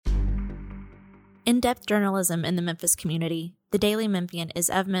In-depth journalism in the Memphis community, the Daily Memphian is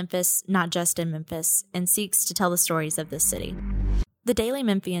of Memphis, not just in Memphis, and seeks to tell the stories of this city.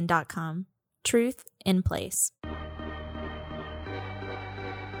 TheDailyMemphian.com. Truth in place.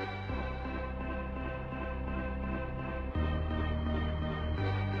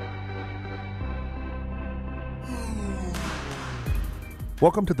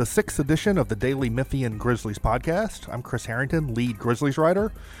 Welcome to the 6th edition of the Daily Memphian Grizzlies podcast. I'm Chris Herrington, lead Grizzlies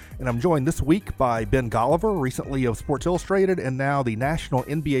writer, and I'm joined this week by Ben Golliver, recently of Sports Illustrated and now the national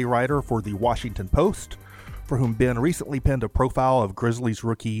NBA writer for the Washington Post, for whom Ben recently penned a profile of Grizzlies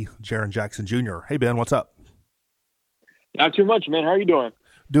rookie Jaren Jackson Jr. Hey, Ben, what's up? Not too much, man. How are you doing?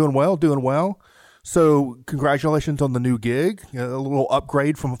 Doing well. So congratulations on the new gig, a little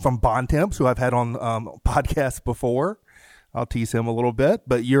upgrade from Bontemps, who I've had on podcasts before. I'll tease him a little bit,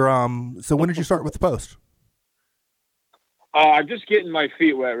 but you're so when did you start with the Post? I'm just getting my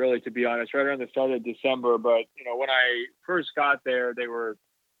feet wet, really, to be honest, right around the start of December. But, when I first got there, they were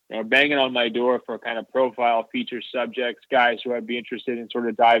banging on my door for kind of profile feature subjects, guys who I'd be interested in sort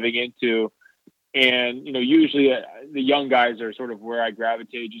of diving into. And, usually the young guys are sort of where I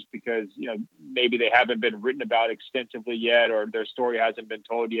gravitate just because, maybe they haven't been written about extensively yet or their story hasn't been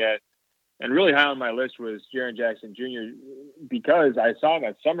told yet. And really high on my list was Jaren Jackson Jr. because I saw him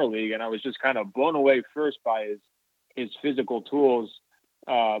at Summer League and I was just kind of blown away first by his physical tools.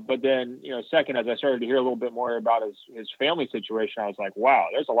 But then, second, as I started to hear a little bit more about his family situation, I was like, wow,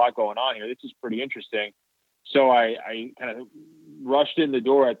 there's a lot going on here. This is pretty interesting. So I kind of rushed in the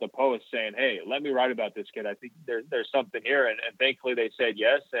door at the Post saying, hey, let me write about this kid. I think there's something here. And thankfully they said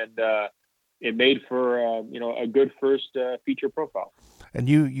yes. And it made for, a good first feature profile. And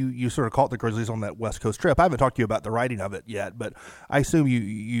you sort of caught the Grizzlies on that West Coast trip. I haven't talked to you about the writing of it yet, but I assume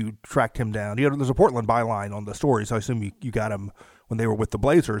you tracked him down. There's a Portland byline on the story, so I assume you got him when they were with the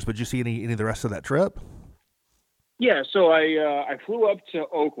Blazers. But did you see any of the rest of that trip? Yeah, so I flew up to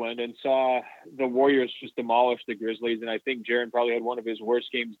Oakland and saw the Warriors just demolish the Grizzlies, and I think Jaren probably had one of his worst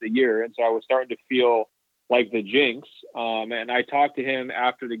games of the year, and so I was starting to feel like the jinx. And I talked to him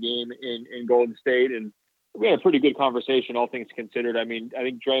after the game in Golden State, and we had a pretty good conversation, all things considered. I mean, I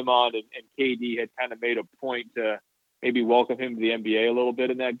think Draymond and KD had kind of made a point to maybe welcome him to the NBA a little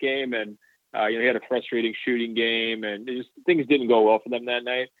bit in that game. And, he had a frustrating shooting game and things didn't go well for them that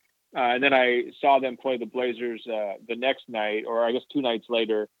night. And then I saw them play the Blazers the next night, or I guess 2 nights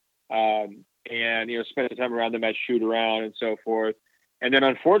later, and, spent time around them at shoot around and so forth. And then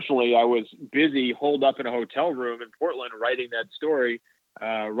unfortunately I was busy holed up in a hotel room in Portland writing that story.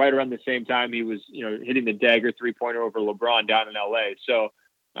 Right around the same time he was, hitting the dagger 3-pointer over LeBron down in LA. So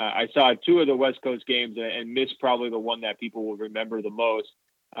I saw 2 of the West Coast games and missed probably the one that people will remember the most.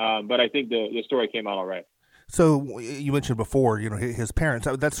 But I think the story came out all right. So you mentioned before, his parents,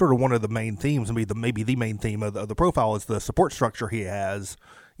 that's sort of one of the main themes, maybe the main theme of the profile is the support structure he has,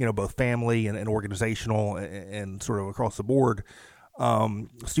 both family and organizational and sort of across the board. So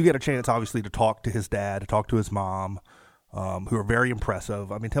you get a chance, obviously, to talk to his dad, to talk to his mom, who are very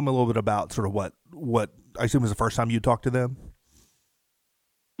impressive. I mean, tell me a little bit about sort of what I assume is the first time you talked to them.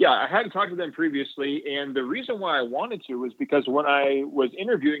 Yeah, I hadn't talked to them previously, and the reason why I wanted to was because when I was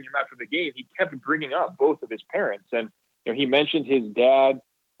interviewing him after the game, he kept bringing up both of his parents, and he mentioned his dad,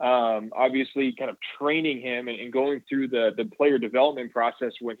 obviously kind of training him and going through the player development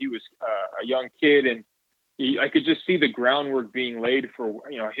process when he was a young kid, and I could just see the groundwork being laid for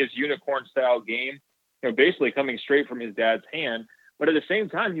his unicorn style game. Basically coming straight from his dad's hand. But at the same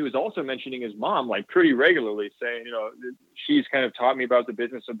time, he was also mentioning his mom, like pretty regularly, saying, she's kind of taught me about the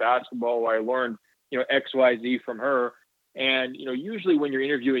business of basketball. I learned, X, Y, Z from her. And, usually when you're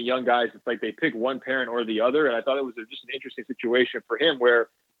interviewing young guys, it's like they pick one parent or the other. And I thought it was just an interesting situation for him where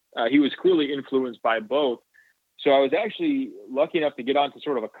he was clearly influenced by both. So I was actually lucky enough to get onto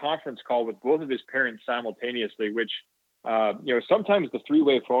sort of a conference call with both of his parents simultaneously, which sometimes the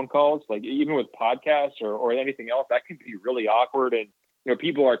 3-way phone calls, like even with podcasts or anything else, that can be really awkward. And,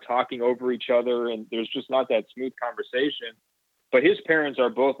 people are talking over each other and there's just not that smooth conversation. But his parents are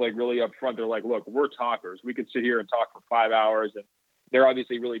both like really upfront. They're like, look, we're talkers. We could sit here and talk for 5 hours. And they're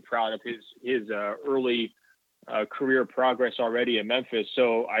obviously really proud of his early career progress already in Memphis.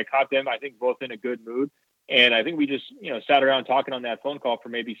 So I caught them, I think, both in a good mood. And I think we just, sat around talking on that phone call for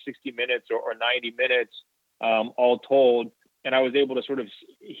maybe 60 minutes or 90 minutes. All told. And I was able to sort of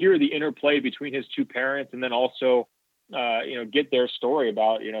hear the interplay between his 2 parents and then also, get their story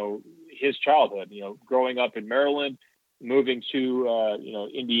about, his childhood, growing up in Maryland, moving to,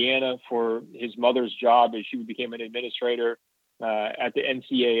 Indiana for his mother's job as she became an administrator at the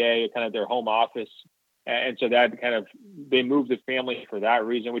NCAA, kind of their home office And so that they moved the family for that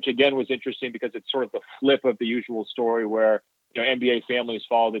reason, which again was interesting because it's sort of the flip of the usual story where, NBA families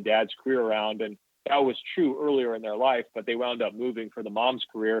follow the dad's career around. And that was true earlier in their life, but they wound up moving for the mom's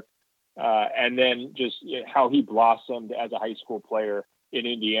career. And then just how he blossomed as a high school player in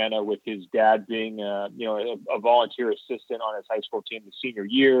Indiana, with his dad being, a volunteer assistant on his high school team the senior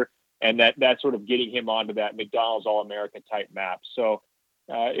year. And that sort of getting him onto that McDonald's All-American type map. So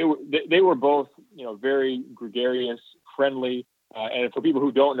they were both, very gregarious, friendly. And for people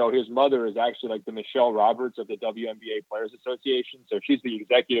who don't know, his mother is actually like the Michelle Roberts of the WNBA Players Association. So she's the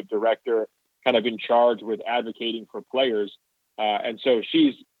executive director, kind of in charge with advocating for players. And so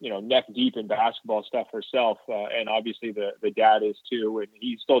she's, neck deep in basketball stuff herself. And obviously the dad is too. And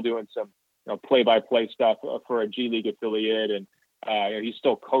he's still doing some, play-by-play stuff for a G League affiliate. And he's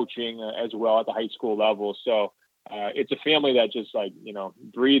still coaching as well at the high school level. So it's a family that just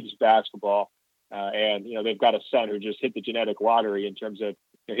breathes basketball. And they've got a son who just hit the genetic lottery in terms of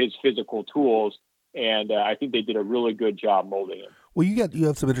his physical tools. And I think they did a really good job molding him. Well, you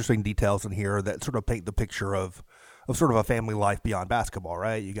have some interesting details in here that sort of paint the picture of sort of a family life beyond basketball,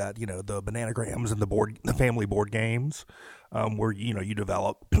 right? You got, the bananagrams and the family board games, where, you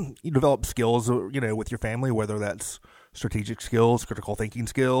develop skills, with your family, whether that's strategic skills, critical thinking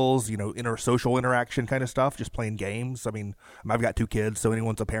skills, social interaction kind of stuff, just playing games. I mean, I've got 2 kids, so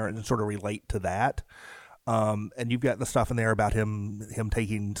anyone's a parent can sort of relate to that. And you've got the stuff in there about him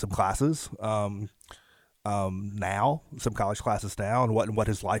taking some classes, now, some college classes now, and what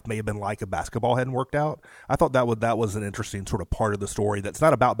his life may have been like if basketball hadn't worked out. I thought that was an interesting sort of part of the story that's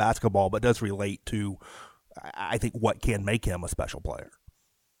not about basketball, but does relate to, I think, what can make him a special player.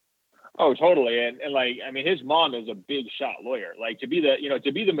 Oh, totally. And his mom is a big shot lawyer. To be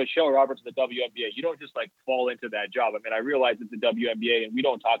the Michelle Roberts of the WNBA, you don't just fall into that job. I realize it's the WNBA and we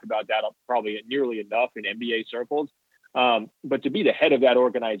don't talk about that probably nearly enough in NBA circles. But to be the head of that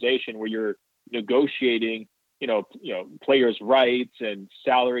organization where you're negotiating, players' rights and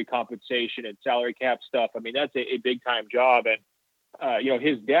salary compensation and salary cap stuff. That's a big time job. And,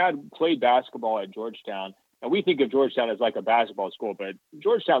 his dad played basketball at Georgetown. And we think of Georgetown as like a basketball school, but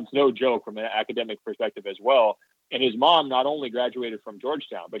Georgetown's no joke from an academic perspective as well. And his mom not only graduated from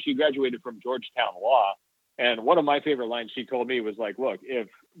Georgetown, but she graduated from Georgetown Law. And one of my favorite lines she told me was look, if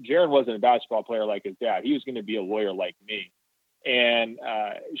Jaren wasn't a basketball player like his dad, he was going to be a lawyer like me. And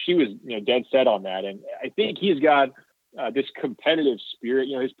she was, dead set on that. And I think he's got this competitive spirit.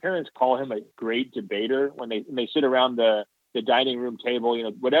 His parents call him a great debater when they sit around the dining room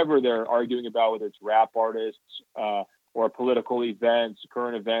table, whatever they're arguing about, whether it's rap artists or political events,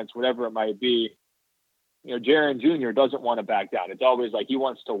 current events, whatever it might be. Jaren Jr. doesn't want to back down. It's always he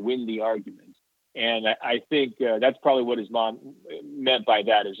wants to win the argument. And I think that's probably what his mom meant by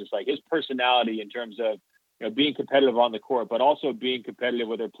that, is just his personality in terms of, being competitive on the court, but also being competitive,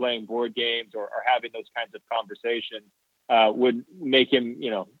 whether playing board games or having those kinds of conversations, would make him,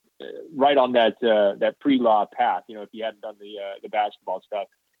 right on that pre-law path, if he hadn't done the basketball stuff.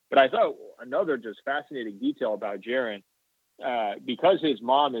 But I thought another just fascinating detail about Jaren, because his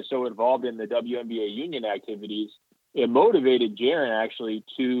mom is so involved in the WNBA union activities, it motivated Jaren actually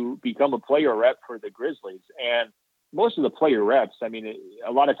to become a player rep for the Grizzlies. And most of the player reps,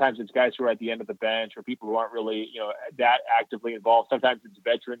 a lot of times it's guys who are at the end of the bench or people who aren't really, that actively involved. Sometimes it's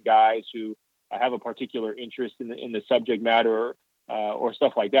veteran guys who have a particular interest in the subject matter or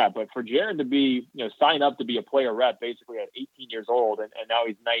stuff like that. But for Jaren to be, sign up to be a player rep basically at 18 years old and now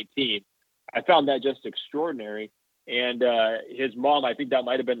he's 19, I found that just extraordinary. And his mom, I think that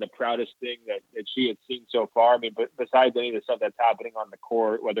might have been the proudest thing that she had seen so far. But besides any of the stuff that's happening on the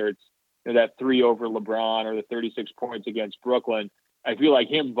court, whether it's that 3 over LeBron or the 36 points against Brooklyn, I feel like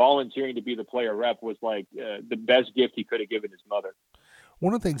him volunteering to be the player rep was the best gift he could have given his mother.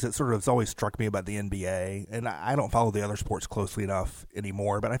 One of the things that sort of has always struck me about the NBA, and I don't follow the other sports closely enough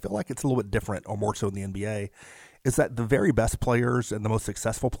anymore, but I feel like it's a little bit different, or more so in the NBA, is that the very best players and the most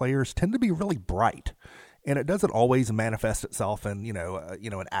successful players tend to be really bright. And it doesn't always manifest itself in,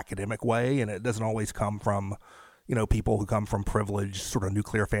 an academic way, and it doesn't always come from, people who come from privileged sort of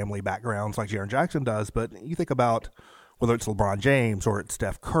nuclear family backgrounds like Jaren Jackson does. But you think about whether it's LeBron James or it's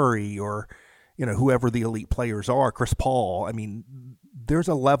Steph Curry or, whoever the elite players are, Chris Paul. There's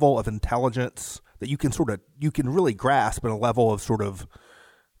a level of intelligence that you can really grasp, and a level of sort of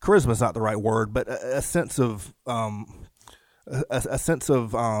charisma is not the right word, but a sense of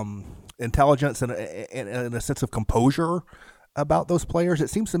intelligence and a sense of composure about those players. It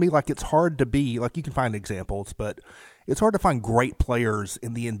seems to me like it's hard to be, like, you can find examples, but it's hard to find great players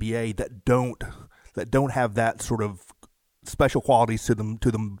in the NBA that don't have that sort of special qualities to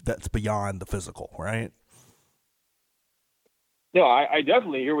them that's beyond the physical, right? No, I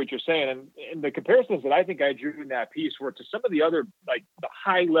definitely hear what you're saying. And the comparisons that I think I drew in that piece were to some of the other, like the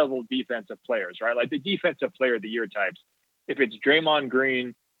high level defensive players, right? Like the defensive player of the year types. If it's Draymond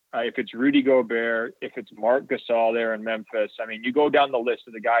Green, if it's Rudy Gobert, if it's Marc Gasol there in Memphis, I mean, you go down the list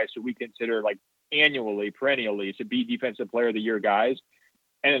of the guys who we consider like annually, perennially to be defensive player of the year guys.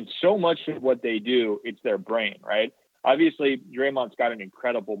 And so much of what they do, it's their brain, right? Obviously, Draymond's got an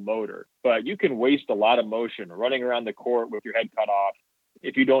incredible motor, but you can waste a lot of motion running around the court with your head cut off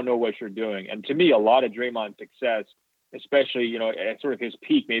if you don't know what you're doing. And to me, a lot of Draymond's success, especially, you know, at sort of his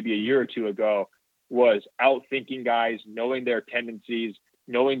peak maybe a year or two ago, was outthinking guys, knowing their tendencies,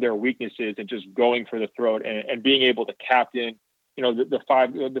 knowing their weaknesses, and just going for the throat and being able to captain, you know,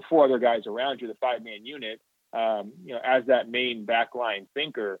 the four other guys around you, the 5-man unit, you know, as that main backline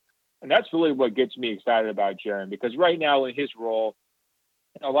thinker. And that's really what gets me excited about Jaren, because right now in his role,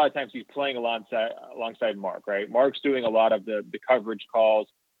 you know, a lot of times he's playing alongside Marc, right? Marc's doing a lot of the coverage calls.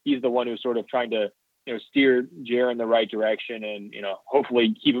 He's the one who's sort of trying to, you know, steer Jaren the right direction and, you know,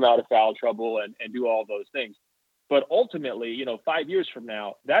 hopefully keep him out of foul trouble and do all those things. But ultimately, you know, 5 years from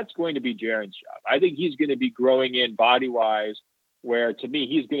now, that's going to be Jaren's job. I think he's going to be growing in body-wise, where to me,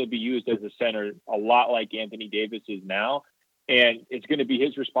 he's going to be used as a center a lot like Anthony Davis is now. And it's going to be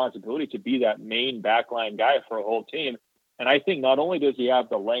his responsibility to be that main backline guy for a whole team. And I think not only does he have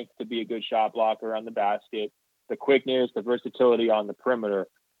the length to be a good shot blocker on the basket, the quickness, the versatility on the perimeter,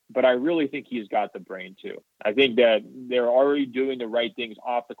 but I really think he's got the brain too. I think that they're already doing the right things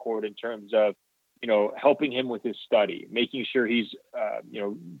off the court in terms of, you know, helping him with his study, making sure he's, you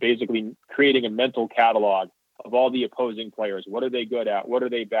know, basically creating a mental catalog of all the opposing players. What are they good at? What are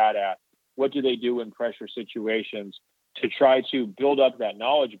they bad at? What do they do in pressure situations? To try to build up that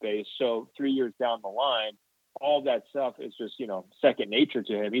knowledge base. So 3 years down the line, all that stuff is just, you know, second nature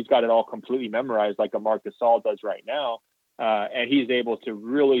to him. He's got it all completely memorized like a Marc Gasol does right now. And he's able to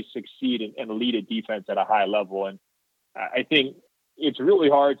really succeed and lead a defense at a high level. And I think it's really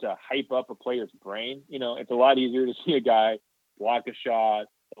hard to hype up a player's brain. You know, it's a lot easier to see a guy block a shot,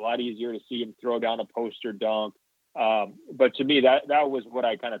 a lot easier to see him throw down a poster dunk. But to me, that was what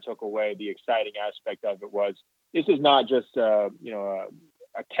I kind of took away. The exciting aspect of it was, this is not just you know,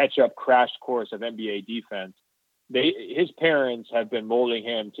 a catch-up crash course of NBA defense. His parents have been molding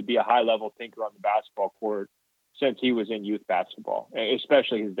him to be a high-level thinker on the basketball court since he was in youth basketball,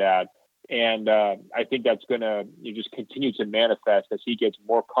 especially his dad. And I think that's going to just continue to manifest as he gets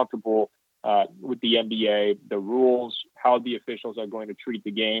more comfortable with the NBA, the rules, how the officials are going to treat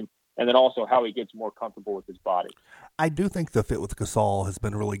the game, and then also how he gets more comfortable with his body. I do think the fit with Gasol has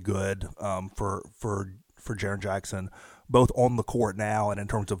been really good for Jaren Jackson, both on the court now and in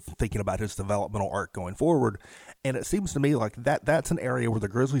terms of thinking about his developmental arc going forward. And it seems to me like that's an area where the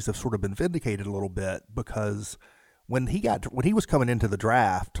Grizzlies have sort of been vindicated a little bit, because when he was coming into the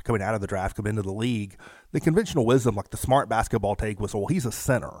draft, coming out of the draft, coming into the league, the conventional wisdom, like the smart basketball take was, well, he's a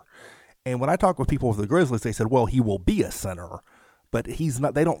center. And when I talk with people with the Grizzlies, they said, well, he will be a center, but he's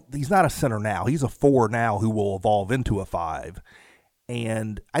not a center now. He's a 4 now who will evolve into a 5.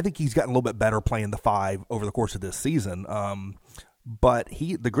 And I think he's gotten a little bit better playing the 5 over the course of this season. But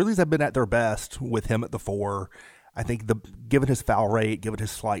the Grizzlies have been at their best with him at the 4. I think given his foul rate, given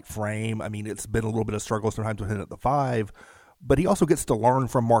his slight frame, I mean, it's been a little bit of struggle sometimes with him at the 5. But he also gets to learn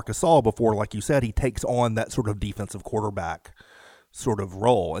from Marc Gasol before, like you said, he takes on that sort of defensive quarterback sort of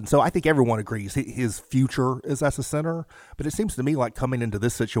role. And so I think everyone agrees his future is as a center. But it seems to me like coming into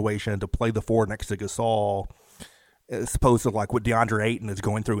this situation to play the 4 next to Gasol, as opposed to like what DeAndre Ayton is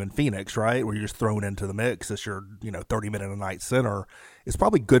going through in Phoenix, right, where you're just thrown into the mix as your 30-minute-a-night center, is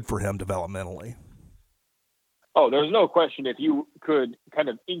probably good for him developmentally. Oh, there's no question. If you could kind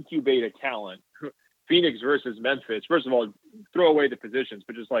of incubate a talent, Phoenix versus Memphis, first of all, throw away the positions,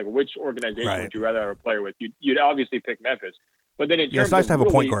 but just like which organization would you rather have a player with? You'd obviously pick Memphis. But then in terms it's nice to have of a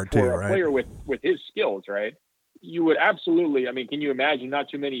point guard too, right? A player with his skills, right? You would absolutely, I mean, can you imagine not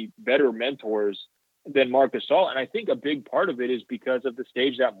too many better mentors than Marc Gasol? And I think a big part of it is because of the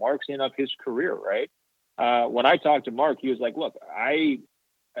stage that Marc's in of his career, right? When I talked to Marc, he was like, look, I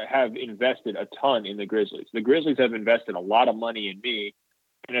have invested a ton in the Grizzlies. The Grizzlies have invested a lot of money in me.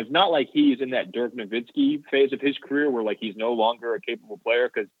 And it's not like he's in that Dirk Nowitzki phase of his career where like he's no longer a capable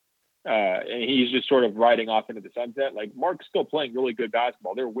player and he's just sort of riding off into the sunset. Like Marc's still playing really good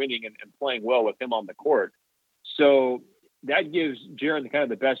basketball. They're winning and playing well with him on the court. So that gives Jaren kind of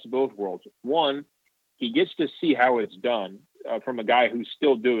the best of both worlds. One, he gets to see how it's done from a guy who's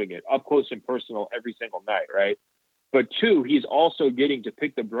still doing it up close and personal every single night, right? But two, he's also getting to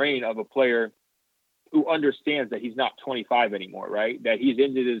pick the brain of a player who understands that he's not 25 anymore, right? That he's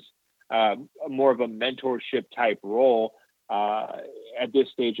into this more of a mentorship type role. at this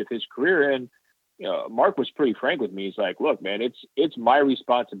stage of his career. And Mark was pretty frank with me. He's like, look, man, it's my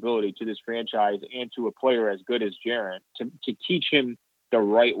responsibility to this franchise and to a player as good as Jaren to teach him the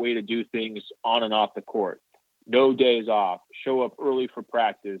right way to do things on and off the court. No days off, show up early for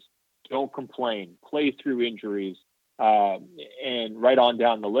practice, don't complain, play through injuries, and right on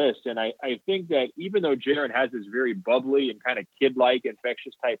down the list. And I think that even though Jaren has this very bubbly and kind of kid-like,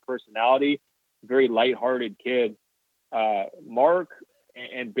 infectious type personality, very lighthearted kid, Mark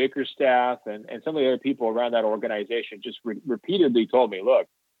and Bickerstaff and some of the other people around that organization just repeatedly told me, look,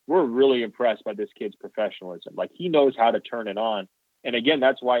 we're really impressed by this kid's professionalism. Like, he knows how to turn it on. And again,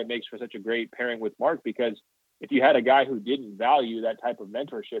 that's why it makes for such a great pairing with Mark, because if you had a guy who didn't value that type of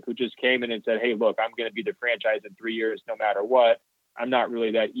mentorship, who just came in and said, hey, look, I'm going to be the franchise in 3 years, no matter what, I'm not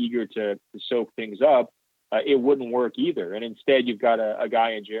really that eager to soak things up, it wouldn't work either. And instead, you've got a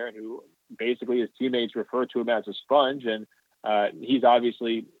guy in Jaren who basically his teammates refer to him as a sponge. And he's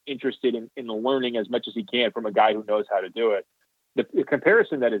obviously interested in learning as much as he can from a guy who knows how to do it. The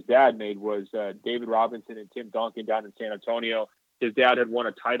comparison that his dad made was David Robinson and Tim Duncan down in San Antonio. His dad had won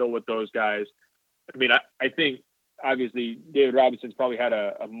a title with those guys. I mean, I think obviously David Robinson's probably had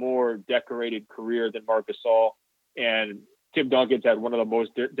a more decorated career than Marc Gasol, and Tim Duncan's had one of the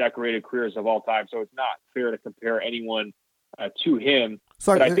most decorated careers of all time. So it's not fair to compare anyone to him.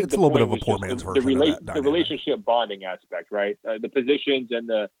 So but I think it's a little bit of a poor man's version of that dynamic. The relationship bonding aspect, right? The positions and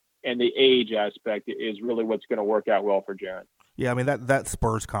the age aspect is really what's going to work out well for Jaren. Yeah, I mean, that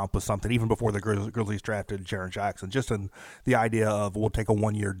Spurs comp was something, even before the Grizzlies drafted Jaren Jackson, just in the idea of we'll take a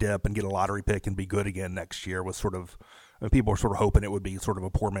 1-year dip and get a lottery pick and be good again next year was sort of, I mean, people were sort of hoping it would be sort of a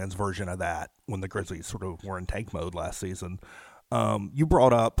poor man's version of that when the Grizzlies sort of were in tank mode last season. You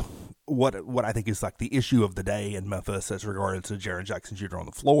brought up what I think is like the issue of the day in Memphis as regards to Jaren Jackson Jr. on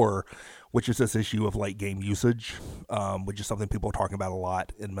the floor, which is this issue of late game usage, which is something people are talking about a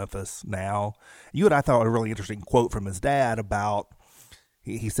lot in Memphis now. You and I thought a really interesting quote from his dad about,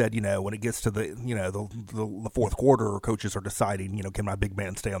 he said, when it gets to the fourth quarter, coaches are deciding, can my big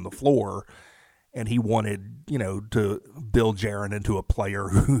man stay on the floor? And he wanted, to build Jaren into a player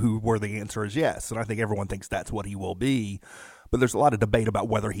where the answer is yes. And I think everyone thinks that's what he will be. But there's a lot of debate about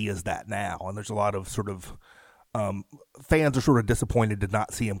whether he is that now. And there's a lot of sort of fans are sort of disappointed to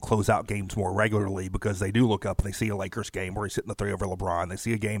not see him close out games more regularly, because they do look up and they see a Lakers game where he's hitting the three over LeBron. They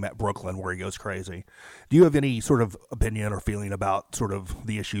see a game at Brooklyn where he goes crazy. Do you have any sort of opinion or feeling about sort of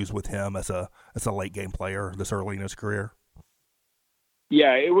the issues with him as a late game player this early in his career?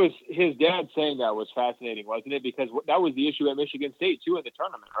 Yeah, it was his dad saying that was fascinating, wasn't it? Because that was the issue at Michigan State too in the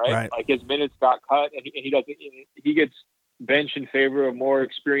tournament, right? Like, his minutes got cut, and he gets benched in favor of more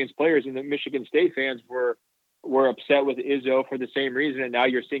experienced players, and the Michigan State fans were upset with Izzo for the same reason, and now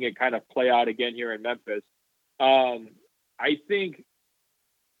you're seeing it kind of play out again here in Memphis. I think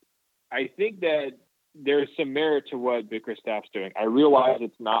that there's some merit to what Bickerstaff's doing. I realize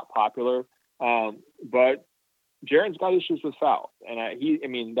it's not popular, but Jaren's got issues with fouls,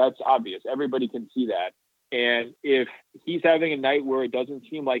 and that's obvious. Everybody can see that. And if he's having a night where it doesn't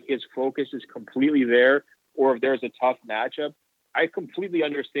seem like his focus is completely there, or if there's a tough matchup, I completely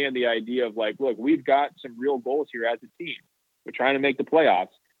understand the idea of like, look, we've got some real goals here as a team. We're trying to make the playoffs.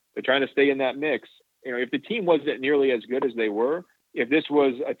 They're trying to stay in that mix. If the team wasn't nearly as good as they were, if this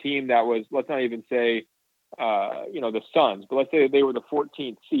was a team that was, let's not even say, the Suns, but let's say they were the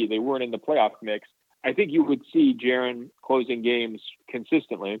 14th seed, they weren't in the playoff mix, I think you would see Jaren closing games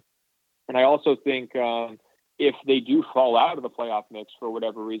consistently. And I also think if they do fall out of the playoff mix for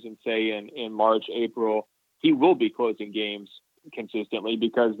whatever reason, say in March, April, he will be closing games consistently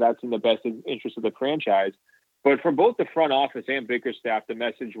because that's in the best interest of the franchise. But from both the front office and Bickerstaff, the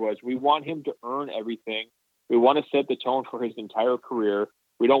message was, we want him to earn everything. We want to set the tone for his entire career.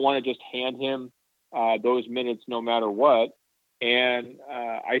 We don't want to just hand him those minutes no matter what. And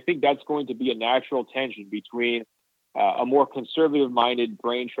I think that's going to be a natural tension between a more conservative-minded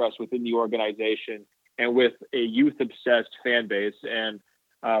brain trust within the organization and with a youth-obsessed fan base. And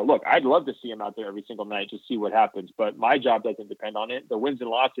look, I'd love to see him out there every single night to see what happens, but my job doesn't depend on it. The wins and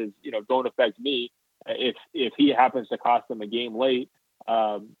losses, don't affect me. If he happens to cost them a game late,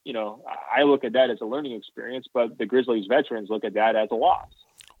 I look at that as a learning experience, but the Grizzlies veterans look at that as a loss.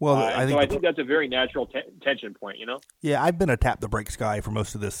 Well, I think that's a very natural tension point, Yeah, I've been a tap the brakes guy for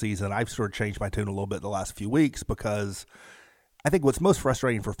most of this season. I've sort of changed my tune a little bit the last few weeks because I think what's most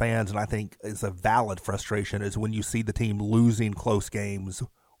frustrating for fans, and I think is a valid frustration, is when you see the team losing close games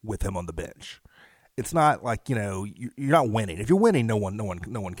with him on the bench. It's not like, you're not winning. If you're winning, no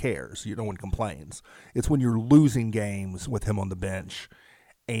one cares. No one complains. It's when you're losing games with him on the bench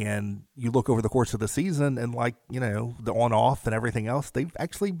And you look over the course of the season and, like, you know, the on-off and everything else, they've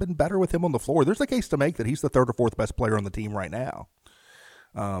actually been better with him on the floor. There's a case to make that he's the third or fourth best player on the team right now.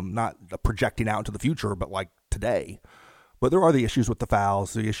 Not projecting out into the future, but like today. But there are the issues with the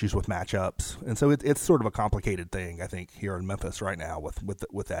fouls, the issues with matchups. And so it's sort of a complicated thing, I think, here in Memphis right now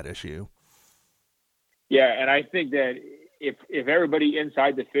with that issue. Yeah, and I think that if everybody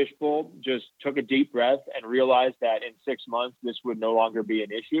inside the fishbowl just took a deep breath and realized that in 6 months this would no longer be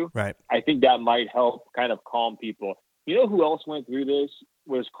an issue, right, I think that might help kind of calm people. You know who else went through this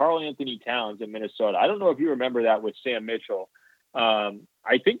was Karl Anthony Towns in Minnesota. I don't know if you remember that with Sam Mitchell.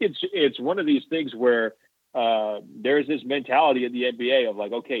 I think it's one of these things where there's this mentality in the NBA of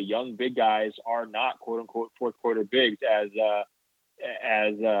like, okay, young big guys are not quote unquote fourth quarter bigs as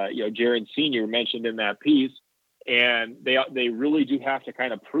Jaren Sr. mentioned in that piece. And they really do have to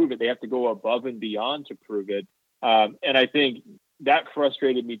kind of prove it. They have to go above and beyond to prove it. And I think that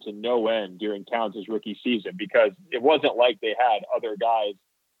frustrated me to no end during Towns' rookie season, because it wasn't like they had other guys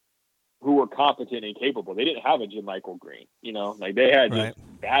who were competent and capable. They didn't have a JaMychal Green, you know, like they had just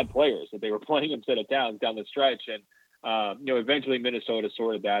bad players that they were playing instead of Towns down the stretch. And, eventually Minnesota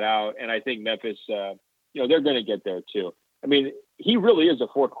sorted that out. And I think Memphis, they're going to get there too. I mean, he really is a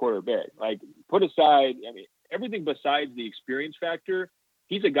fourth quarter big. Like, put aside, everything besides the experience factor,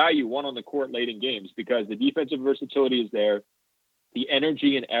 he's a guy you want on the court late in games because the defensive versatility is there. The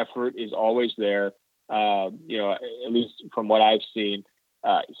energy and effort is always there. At least from what I've seen,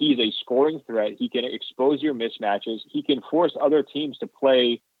 he's a scoring threat. He can expose your mismatches. He can force other teams to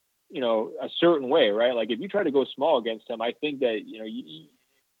play, a certain way, right? Like if you try to go small against him, I think that,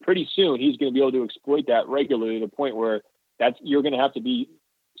 pretty soon he's going to be able to exploit that regularly to the point where you're going to have to be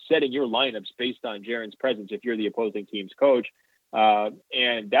setting your lineups based on Jaren's presence if you're the opposing team's coach.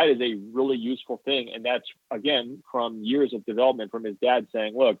 And that is a really useful thing. And that's, again, from years of development from his dad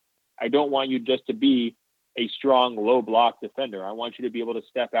saying, look, I don't want you just to be a strong low block defender. I want you to be able to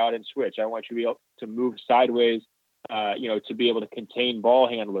step out and switch. I want you to be able to move sideways, to be able to contain ball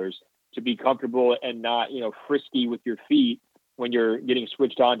handlers, to be comfortable and not, frisky with your feet when you're getting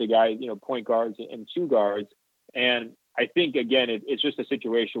switched on to guys, point guards and two guards. And I think, again, it's just a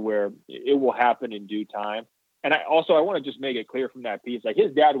situation where it will happen in due time. And I want to just make it clear from that piece, like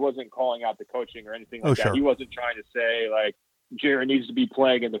his dad wasn't calling out the coaching or anything like that. Sure. He wasn't trying to say like Jaren needs to be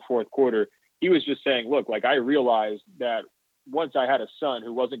playing in the fourth quarter. He was just saying, look, like I realized that once I had a son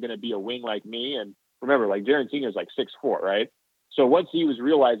who wasn't going to be a wing like me, and remember, like Jaren Sr. is like 6'4", right? So once he was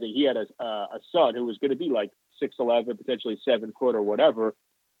realizing he had a son who was going to be like 6'11", potentially 7 foot or whatever,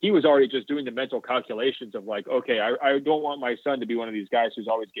 he was already just doing the mental calculations of like, okay, I don't want my son to be one of these guys who's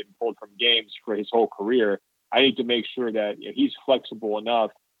always getting pulled from games for his whole career. I need to make sure that he's flexible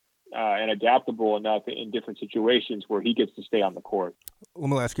enough and adaptable enough in different situations where he gets to stay on the court. Let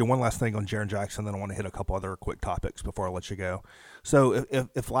me ask you one last thing on Jaren Jackson, then I want to hit a couple other quick topics before I let you go. So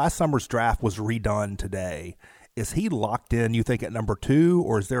if last summer's draft was redone today, is he locked in, you think, at number 2,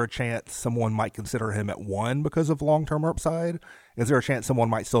 or is there a chance someone might consider him at 1 because of long-term upside? Is there a chance someone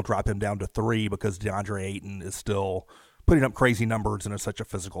might still drop him down to 3 because DeAndre Ayton is still putting up crazy numbers and is such a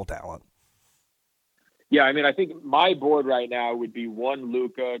physical talent? Yeah, I think my board right now would be 1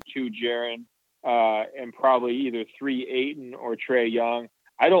 Luka, 2 Jaren, and probably either 3 Ayton or Trae Young.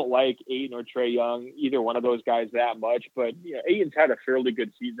 I don't like Ayton or Trae Young, either one of those guys that much, but Ayton's had a fairly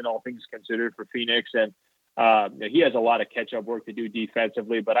good season, all things considered, for Phoenix, and he has a lot of catch-up work to do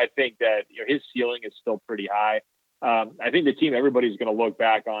defensively, but I think that his ceiling is still pretty high. I think the team everybody's going to look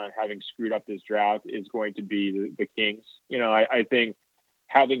back on having screwed up this draft is going to be the Kings. I think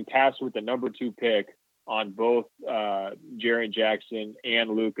having passed with the number 2 pick on both Jaren Jackson and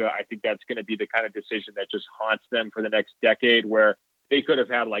Luka, I think that's going to be the kind of decision that just haunts them for the next decade, where they could have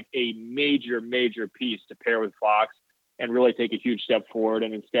had like a major piece to pair with Fox and really take a huge step forward.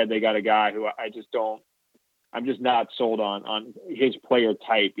 And instead they got a guy who I'm just not sold on his player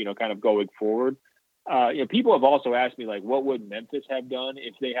type, kind of going forward. People have also asked me, like, what would Memphis have done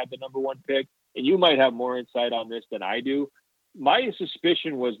if they had the number 1 pick? And you might have more insight on this than I do. My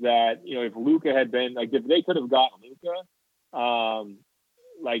suspicion was that, if Luka had been, like, if they could have gotten Luka,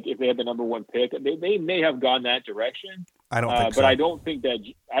 like if they had the number 1 pick, they may have gone that direction. I don't think so. But I don't think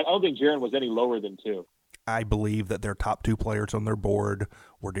Jaren was any lower than 2. I believe that their top 2 players on their board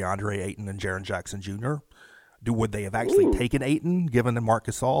were DeAndre Ayton and Jaren Jackson Jr. Would they have actually taken Ayton given the Marc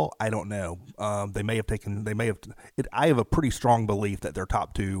Gasol? I don't know. I have a pretty strong belief that their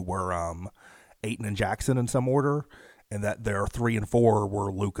top 2 were Ayton and Jackson in some order. and that their 3 and 4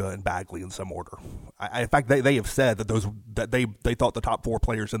 were Luka and Bagley in some order. In fact, they have said that they thought the top 4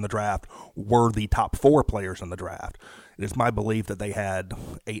 players in the draft were the top 4 players in the draft. It is my belief that they had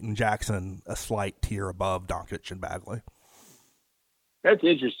Ayton Jackson a slight tier above Doncic and Bagley. That's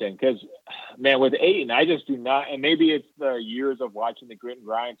interesting because, man, with Ayton, I just do not, and maybe it's the years of watching the grit and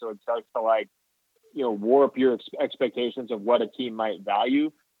grind, so it starts to warp your expectations of what a team might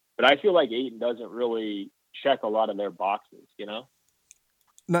value. But I feel like Ayton doesn't really check a lot of their boxes, No,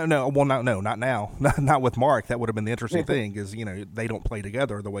 not now. Not with Mark. That would have been the interesting thing is, they don't play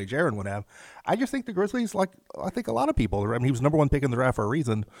together the way Jaren would have. I just think the Grizzlies, I think a lot of people, I mean, he was number 1 pick in the draft for a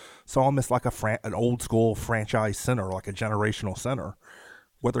reason, saw him as an old school franchise center, like a generational center.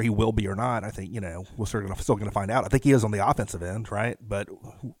 Whether he will be or not, I think, we're still going to find out. I think he is on the offensive end, right? But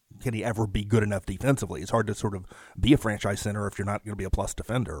can he ever be good enough defensively? It's hard to sort of be a franchise center if you're not going to be a plus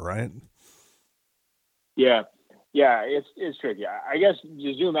defender, right? Yeah, it's tricky. I guess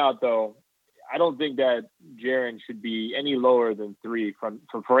to zoom out, though, I don't think that Jaren should be any lower than 3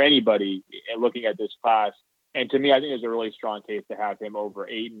 for anybody looking at this class. And to me, I think there's a really strong case to have him over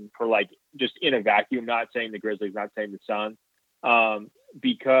Ayton for just in a vacuum, not saying the Grizzlies, not saying the Suns.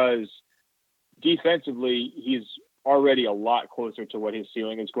 Because defensively, he's already a lot closer to what his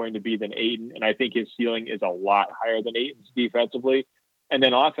ceiling is going to be than Ayton. And I think his ceiling is a lot higher than Ayton's defensively. And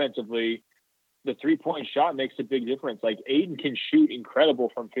then offensively, the 3-point shot makes a big difference. Ayton can shoot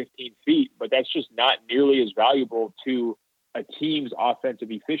incredible from 15 feet, but that's just not nearly as valuable to a team's offensive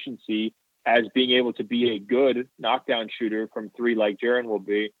efficiency as being able to be a good knockdown shooter from 3 like Jaren will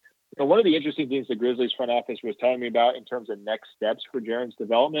be. One of the interesting things the Grizzlies front office was telling me about in terms of next steps for Jaren's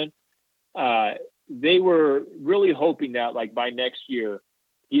development, they were really hoping that by next year,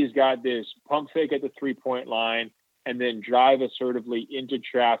 he's got this pump fake at the 3-point line and then drive assertively into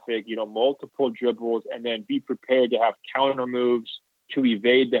traffic, multiple dribbles, and then be prepared to have counter moves to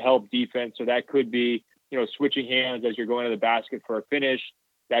evade the help defense. So that could be, switching hands as you're going to the basket for a finish.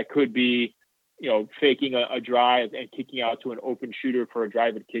 That could be, faking a drive and kicking out to an open shooter for a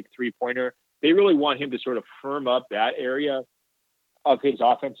drive and kick 3-pointer. They really want him to sort of firm up that area of his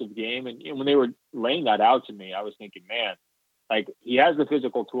offensive game. And when they were laying that out to me, I was thinking, man, he has the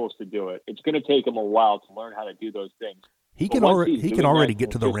physical tools to do it. It's going to take him a while to learn how to do those things. He can already get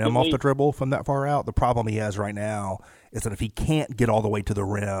to the rim off the dribble from that far out. The problem he has right now is that if he can't get all the way to the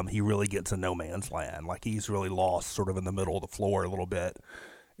rim, he really gets in no man's land. He's really lost sort of in the middle of the floor a little bit.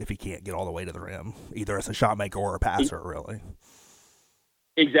 If he can't get all the way to the rim, either as a shot maker or a passer, really.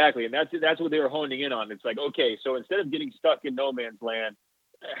 Exactly. And that's what they were honing in on. It's okay, so instead of getting stuck in no man's land,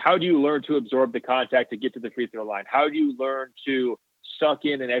 how do you learn to absorb the contact to get to the free throw line? How do you learn to suck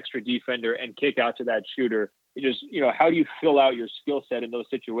in an extra defender and kick out to that shooter? How do you fill out your skill set in those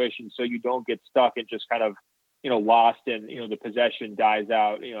situations so you don't get stuck and just kind of, lost and, the possession dies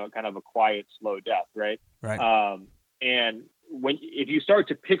out, kind of a quiet, slow death, right? Right. And if you start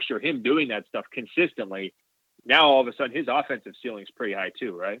to picture him doing that stuff consistently, now all of a sudden his offensive ceiling is pretty high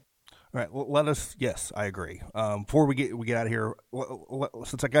too, right? All right. Well, yes, I agree. Before we get out of here,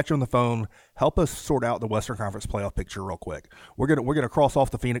 since I got you on the phone, help us sort out the Western Conference playoff picture real quick. We're gonna cross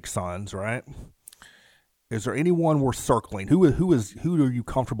off the Phoenix Suns, right? Is there anyone we're circling? Who are you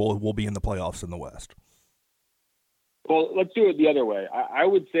comfortable will be in the playoffs in the West? Well, let's do it the other way. I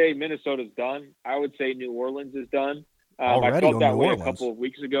would say Minnesota's done. I would say New Orleans is done. I felt that way a couple of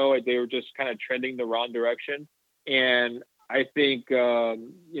weeks ago. They were just kind of trending the wrong direction. And I think,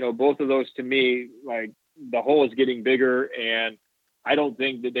 both of those to me, the hole is getting bigger. And I don't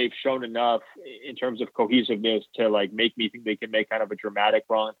think that they've shown enough in terms of cohesiveness to make me think they can make kind of a dramatic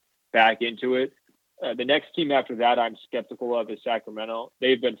run back into it. The next team after that I'm skeptical of is Sacramento.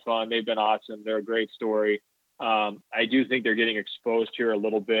 They've been fun. They've been awesome. They're a great story. I do think they're getting exposed here a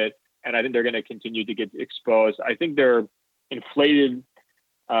little bit. And I think they're going to continue to get exposed. I think they're inflated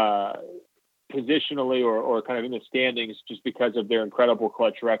positionally or kind of in the standings just because of their incredible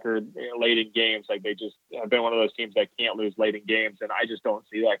clutch record late in games. They just have been one of those teams that can't lose late in games. And I just don't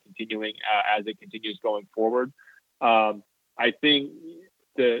see that continuing as it continues going forward. I think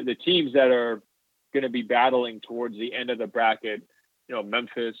the teams that are going to be battling towards the end of the bracket,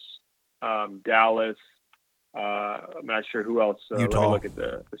 Memphis, Dallas, I'm not sure who else. Let me look at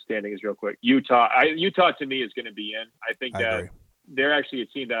the standings real quick. Utah to me is going to be in. I think that they're actually a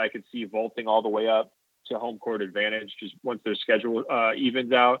team that I could see vaulting all the way up to home court advantage just once their schedule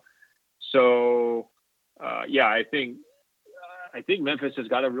evens out. So, I think Memphis has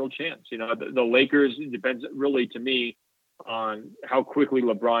got a real chance. The Lakers, it depends really to me on how quickly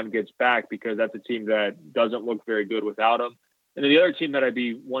LeBron gets back, because that's a team that doesn't look very good without him. And then the other team that I'd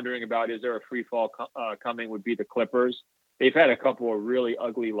be wondering about, is there a free fall coming, would be the Clippers. They've had a couple of really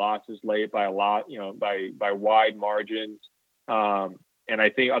ugly losses late by a lot, by wide margins. And I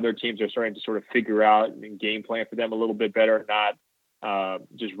think other teams are starting to sort of figure out and game plan for them a little bit better, not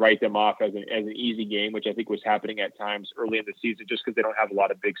just write them off as an easy game, which I think was happening at times early in the season, just because they don't have a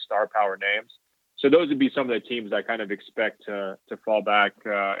lot of big star power names. So those would be some of the teams I kind of expect to fall back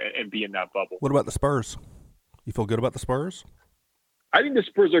and be in that bubble. What about the Spurs? You feel good about the Spurs? I think the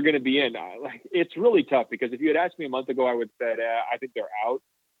Spurs are going to be in. It's really tough, because if you had asked me a month ago, I would have said, I think they're out.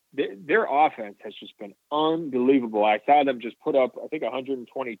 Their offense has just been unbelievable. I saw them just put up, I think,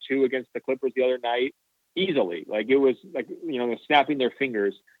 122 against the Clippers the other night, easily. Like, it was like, snapping their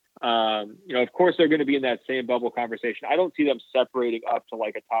fingers. Of course, they're going to be in that same bubble conversation. I don't see them separating up to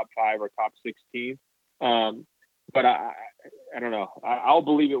like a top 5 or top 6 team. But I don't know. I'll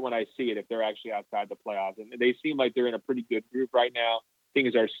believe it when I see it, if they're actually outside the playoffs. And they seem like they're in a pretty good group right now.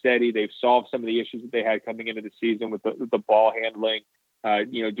 Things are steady. They've solved some of the issues that they had coming into the season with the ball handling,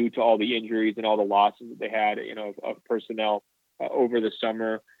 due to all the injuries and all the losses that they had, of personnel over the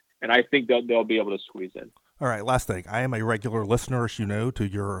summer. And I think they'll be able to squeeze in. All right, last thing. I am a regular listener, as you know, to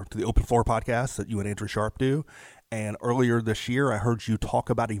the Open Floor podcast that you and Andrew Sharp do. And earlier this year, I heard you talk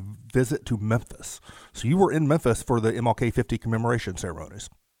about a visit to Memphis. So you were in Memphis for the MLK 50 commemoration ceremonies.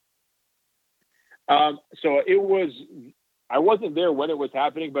 So it was, I wasn't there when it was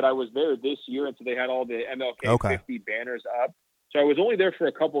happening, but I was there this year. And so they had all the MLK 50 banners up. So I was only there for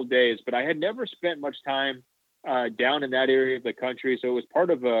a couple of days, but I had never spent much time down in that area of the country. So it was part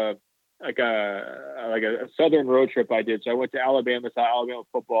of a southern road trip I did. So I went to Alabama, saw Alabama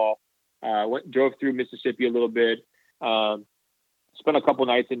football, drove through Mississippi a little bit, spent a couple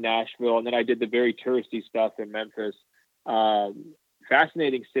nights in Nashville, and then I did the very touristy stuff in Memphis.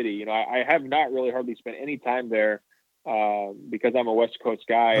 Fascinating city. I have not really hardly spent any time there because I'm a West Coast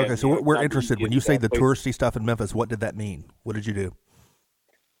guy. Okay, so we're interested. When you say the touristy stuff in Memphis, what did that mean? What did you do?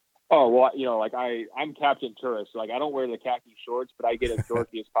 Oh, well, I'm Captain Tourist. Like, I don't wear the khaki shorts, but I get as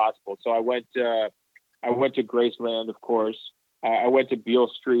dorky as possible. So I went to Graceland, of course. I went to Beale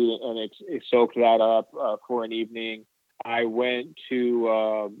Street and soaked that up for an evening. I went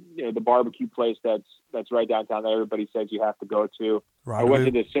to the barbecue place that's right downtown that everybody says you have to go to. Right. I went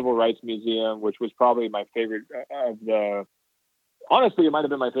to the Civil Rights Museum, which was probably my favorite of the. Honestly, it might have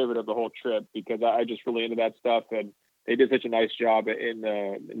been my favorite of the whole trip, because I just really into that stuff, and they did such a nice job in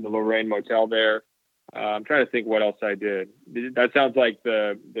the Lorraine Motel there. I'm trying to think what else I did. That sounds like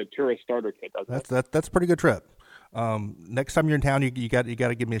the tourist starter kit. That's a pretty good trip. Next time you're in town, you got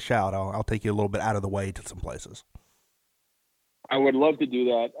to give me a shout. I'll take you a little bit out of the way to some places. I would love to do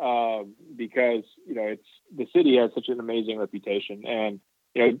that because it's the city has such an amazing reputation, and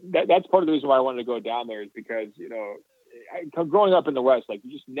that's part of the reason why I wanted to go down there, is because growing up in the West, like,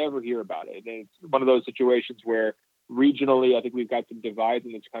 you just never hear about it. And it's one of those situations where regionally, I think we've got some divides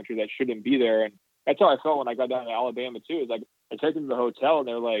in this country that shouldn't be there. And that's how I felt when I got down to Alabama too. It's like, I checked into the hotel and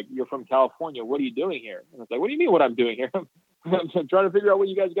they're like, "You're from California. What are you doing here?" And I was like, "What do you mean what I'm doing here?" I'm trying to figure out what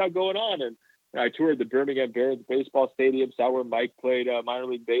you guys got going on. And I toured the Birmingham Bears baseball stadium, saw where Mike played minor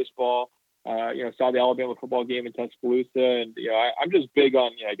league baseball, saw the Alabama football game in Tuscaloosa. And, I'm just big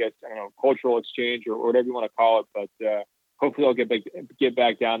on, I guess, cultural exchange or whatever you want to call it. But hopefully I'll get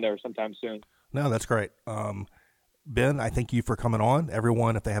back down there sometime soon. No, that's great. Ben, I thank you for coming on.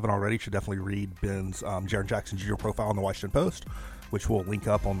 Everyone, if they haven't already, should definitely read Ben's Jaren Jackson Jr. profile on the Washington Post, which we'll link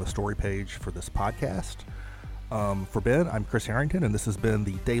up on the story page for this podcast. For Ben, I'm Chris Herrington, and this has been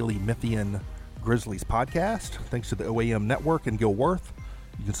the Daily Memphian Grizzlies podcast. Thanks to the OAM Network and Gil Worth.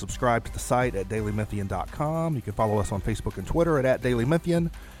 You can subscribe to the site at dailymemphian.com. You can follow us on Facebook and Twitter at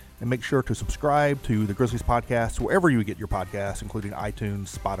dailymemphian. And make sure to subscribe to the Grizzlies podcast wherever you get your podcasts, including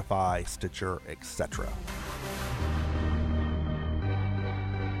iTunes, Spotify, Stitcher, etc.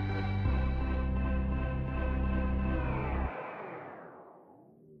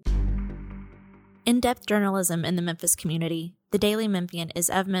 In-depth journalism in the Memphis community, the Daily Memphian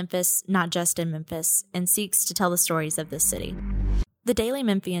is of Memphis, not just in Memphis, and seeks to tell the stories of this city.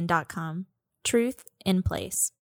 TheDailyMemphian.com. Truth in place.